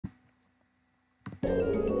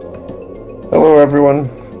Hello everyone,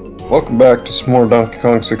 welcome back to some more Donkey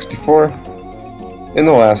Kong 64. In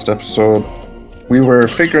the last episode, we were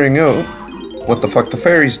figuring out what the fuck the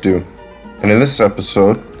fairies do. And in this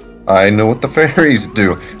episode, I know what the fairies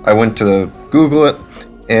do. I went to Google it,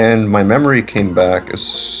 and my memory came back as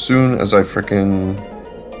soon as I read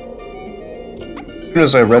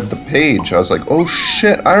the page. I was like, oh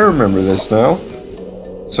shit, I remember this now.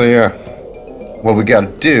 So yeah, what we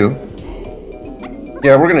gotta do...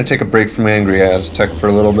 Yeah, we're gonna take a break from Angry Aztec for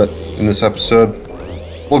a little bit in this episode.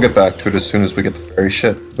 We'll get back to it as soon as we get the fairy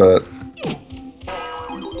shit, but...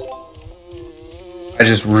 I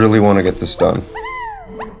just really want to get this done.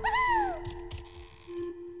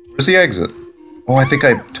 Where's the exit? Oh, I think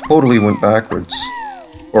I totally went backwards.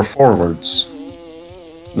 Or forwards.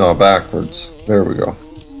 No, backwards. There we go.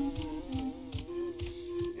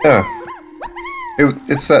 Yeah.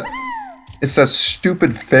 It's that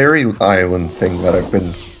stupid fairy island thing that I've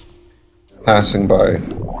been passing by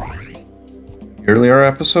earlier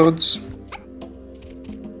episodes.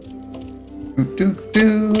 Do do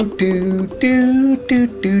do do do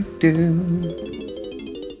do do.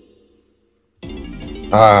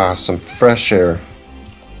 Ah, some fresh air.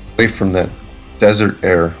 Away from that desert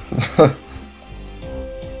air.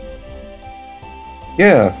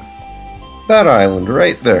 Yeah, that island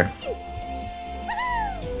right there.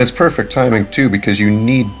 It's perfect timing too, because you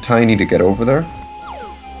need Tiny to get over there.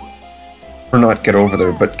 Or not get over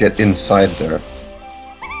there, but get inside there.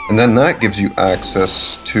 And then that gives you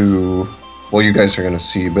access to... Well, you guys are gonna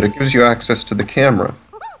see, but it gives you access to the camera.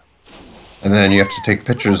 And then you have to take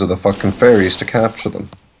pictures of the fucking fairies to capture them.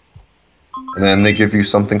 And then they give you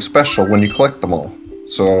something special when you collect them all.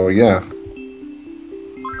 So, yeah.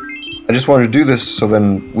 I just want to do this so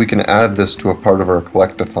then we can add this to a part of our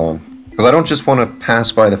collectathon. Because I don't just want to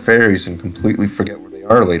pass by the fairies and completely forget where they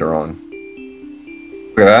are later on.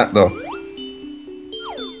 Look at that, though.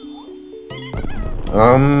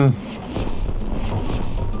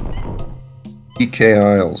 DK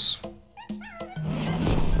Isles.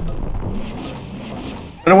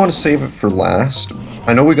 I don't want to save it for last.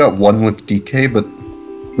 I know we got one with DK, but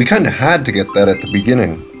we kind of had to get that at the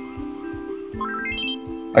beginning.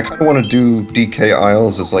 I kind of want to do DK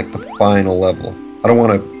Isles as like the final level. I don't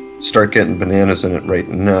want to start getting bananas in it right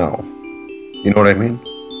now. You know what I mean?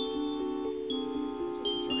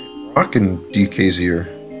 Rock in DK's ear.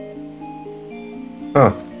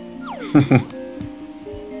 Huh.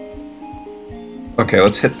 Okay,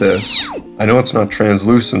 let's hit this. I know it's not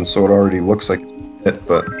translucent, so it already looks like it's hit,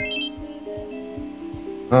 but...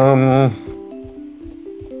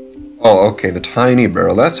 Oh, okay, the tiny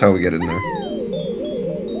barrel. That's how we get in there.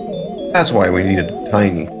 That's why we needed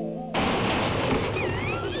Tiny.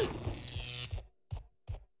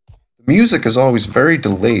 The music is always very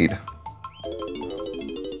delayed.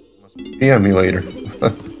 Must be the emulator.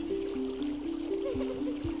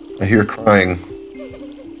 I hear crying.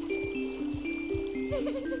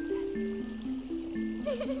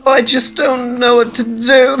 I just don't know what to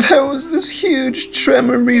do. There was this huge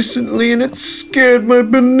tremor recently and it scared my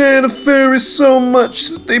banana fairies so much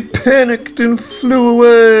that they panicked and flew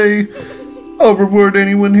away. I'll reward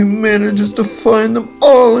anyone who manages to find them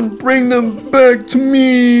all and bring them back to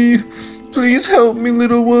me. Please help me,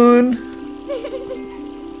 little one.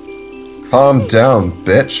 Calm down,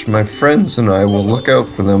 bitch. My friends and I will look out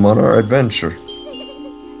for them on our adventure.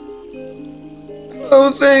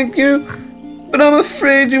 Oh, thank you. But I'm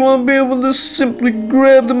afraid you won't be able to simply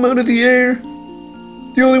grab them out of the air.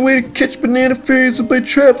 The only way to catch banana fairies is by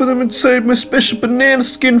trapping them inside my special banana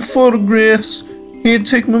skin photographs. Here,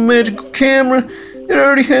 take my magical camera. It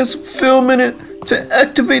already has some film in it to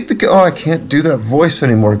activate the... Oh, I can't do that voice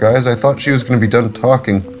anymore, guys. I thought she was going to be done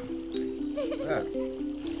talking.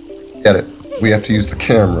 Get it. We have to use the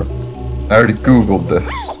camera. I already Googled this.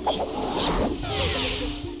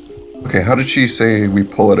 Okay, how did she say we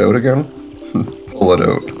pull it out again? Pull it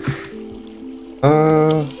out.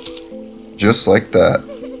 Just like that.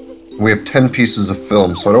 We have 10 pieces of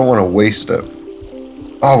film, so I don't want to waste it.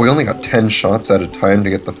 Oh, we only got 10 shots at a time to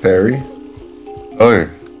get the fairy? Oh,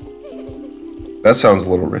 that sounds a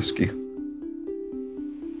little risky.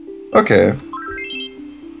 Okay.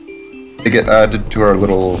 They get added to our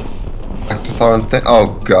little actathon thing.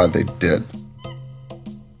 Oh god, they did.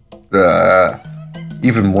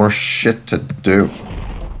 Even more shit to do.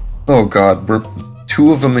 Oh god, we're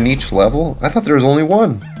 2 of them in each level? I thought there was only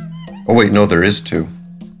 1. Oh wait, no, there is 2.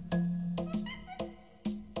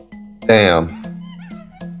 Damn.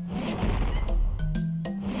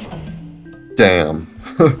 Damn.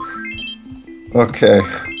 Okay.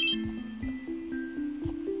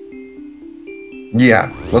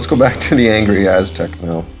 Yeah, let's go back to the Angry Aztec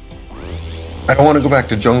now. I don't want to go back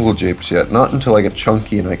to Jungle Japes yet, not until I get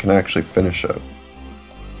Chunky and I can actually finish it.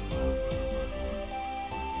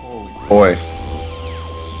 Holy boy.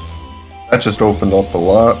 That just opened up a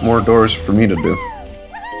lot more doors for me to do.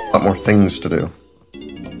 A lot more things to do.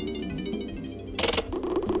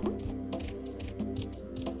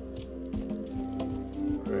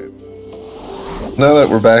 Right. Now that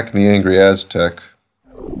we're back in the Angry Aztec...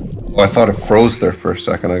 Oh, I thought it froze there for a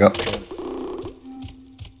second. I got...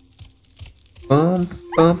 Bum,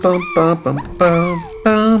 bum, bum, bum, bum,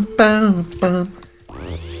 bum, bum, bum.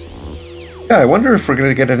 Yeah, I wonder if we're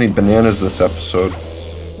gonna get any bananas this episode.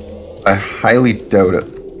 I highly doubt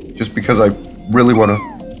it. Just because I really want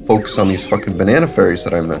to focus on these fucking banana fairies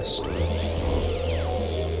that I missed.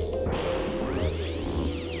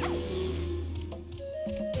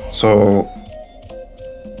 So...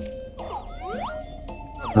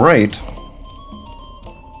 Right.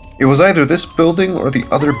 It was either this building or the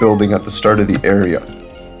other building at the start of the area.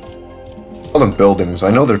 I call them buildings.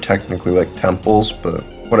 I know they're technically like temples, but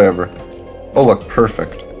whatever. Oh look,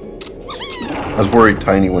 perfect. I was worried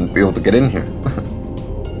Tiny wouldn't be able to get in here.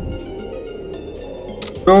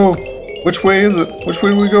 Go! Which way is it? Which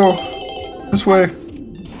way do we go? This way.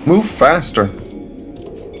 Move faster.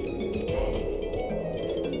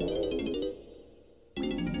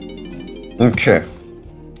 Okay.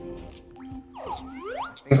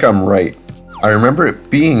 I think I'm right. I remember it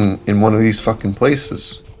being in one of these fucking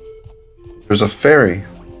places. There's a fairy.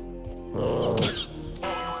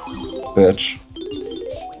 Bitch.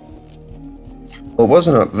 Well, it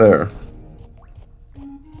wasn't up there.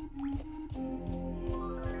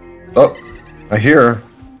 Oh, I hear her.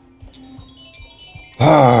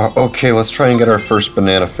 Ah, okay, let's try and get our first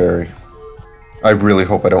banana fairy. I really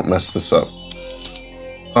hope I don't mess this up.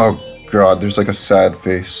 Oh god, there's like a sad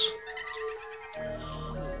face.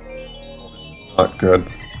 Not good.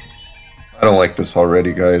 I don't like this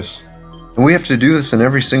already, guys. And we have to do this in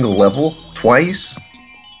every single level? Twice?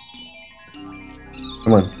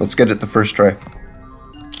 Come on, let's get it the first try.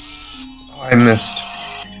 Oh, I missed.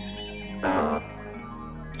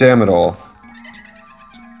 Damn it all.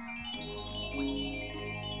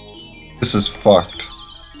 This is fucked.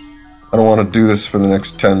 I don't want to do this for the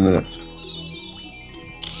next 10 minutes.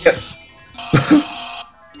 Yeah.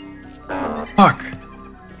 Fuck.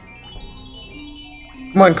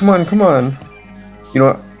 Come on, come on, come on. You know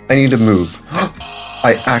what? I need to move.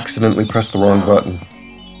 I accidentally pressed the wrong button.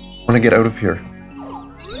 I want to get out of here.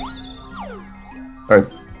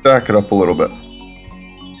 Alright, back it up a little bit.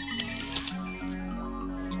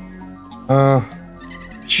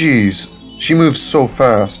 Jeez. She moves so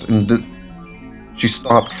fast, and she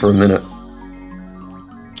stopped for a minute.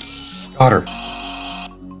 Got her.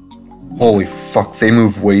 Holy fuck, they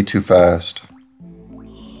move way too fast.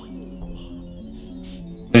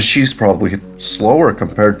 And she's probably slower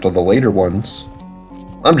compared to the later ones.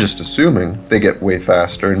 I'm just assuming they get way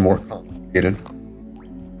faster and more complicated.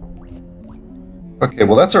 Okay,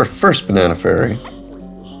 well that's our first banana fairy.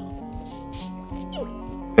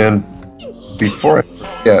 And before I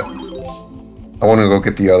forget, I want to go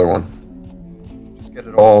get the other one. Just get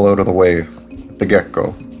it all out of the way at the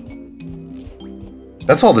get-go.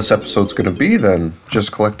 That's all this episode's gonna be then,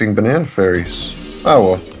 just collecting banana fairies.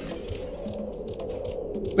 Oh well.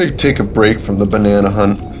 They take a break from the banana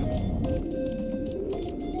hunt.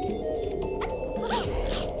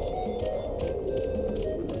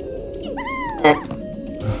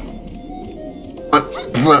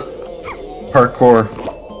 Parkour.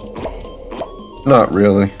 Not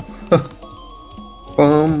really.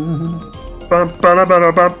 Bum. Bum, ba,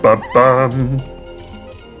 ba, ba, ba, bum.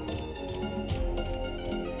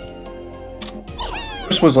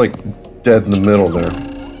 This was like dead in the middle there.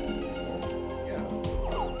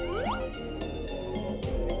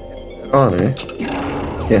 On, eh?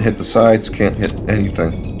 Can't hit the sides, can't hit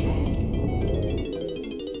anything.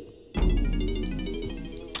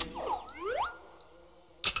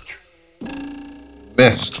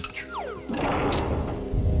 Missed.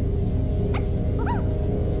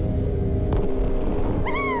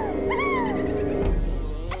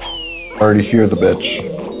 Already hear the bitch.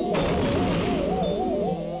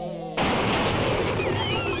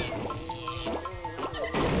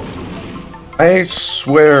 I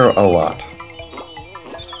swear a lot.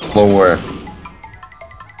 Lower.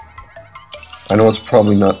 I know it's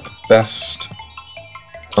probably not the best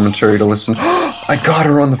commentary to listen. I got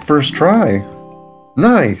her on the first try.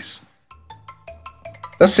 Nice.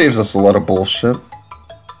 That saves us a lot of bullshit.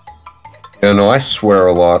 Yeah, no, I swear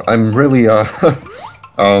a lot. I'm really,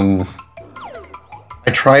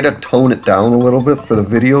 I try to tone it down a little bit for the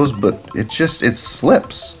videos, but it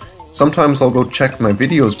slips. Sometimes I'll go check my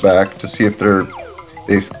videos back to see if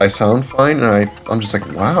I sound fine, and I'm just like,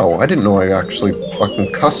 wow, I didn't know I actually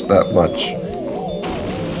fucking cussed that much.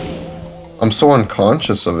 I'm so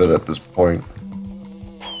unconscious of it at this point.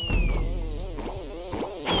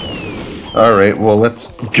 Alright, well, let's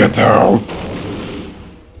get out.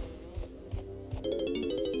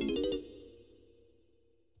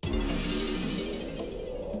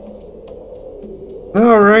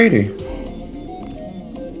 Alrighty.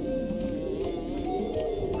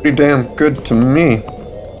 Pretty damn good to me.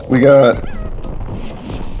 We got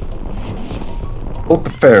both the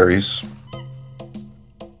fairies.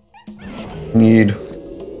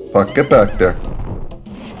 Fuck, get back there.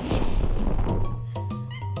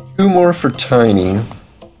 2 more for Tiny,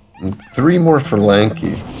 and 3 more for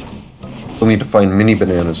Lanky. We'll need to find mini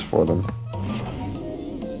bananas for them.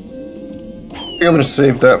 I think I'm gonna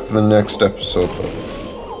save that for the next episode, though.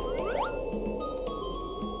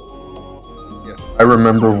 Yes, I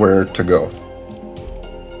remember where to go.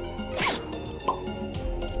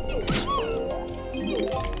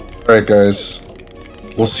 Alright, guys.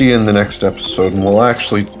 We'll see you in the next episode, and we'll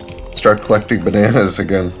actually start collecting bananas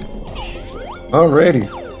again. Alrighty.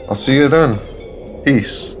 I'll see you then.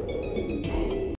 Peace.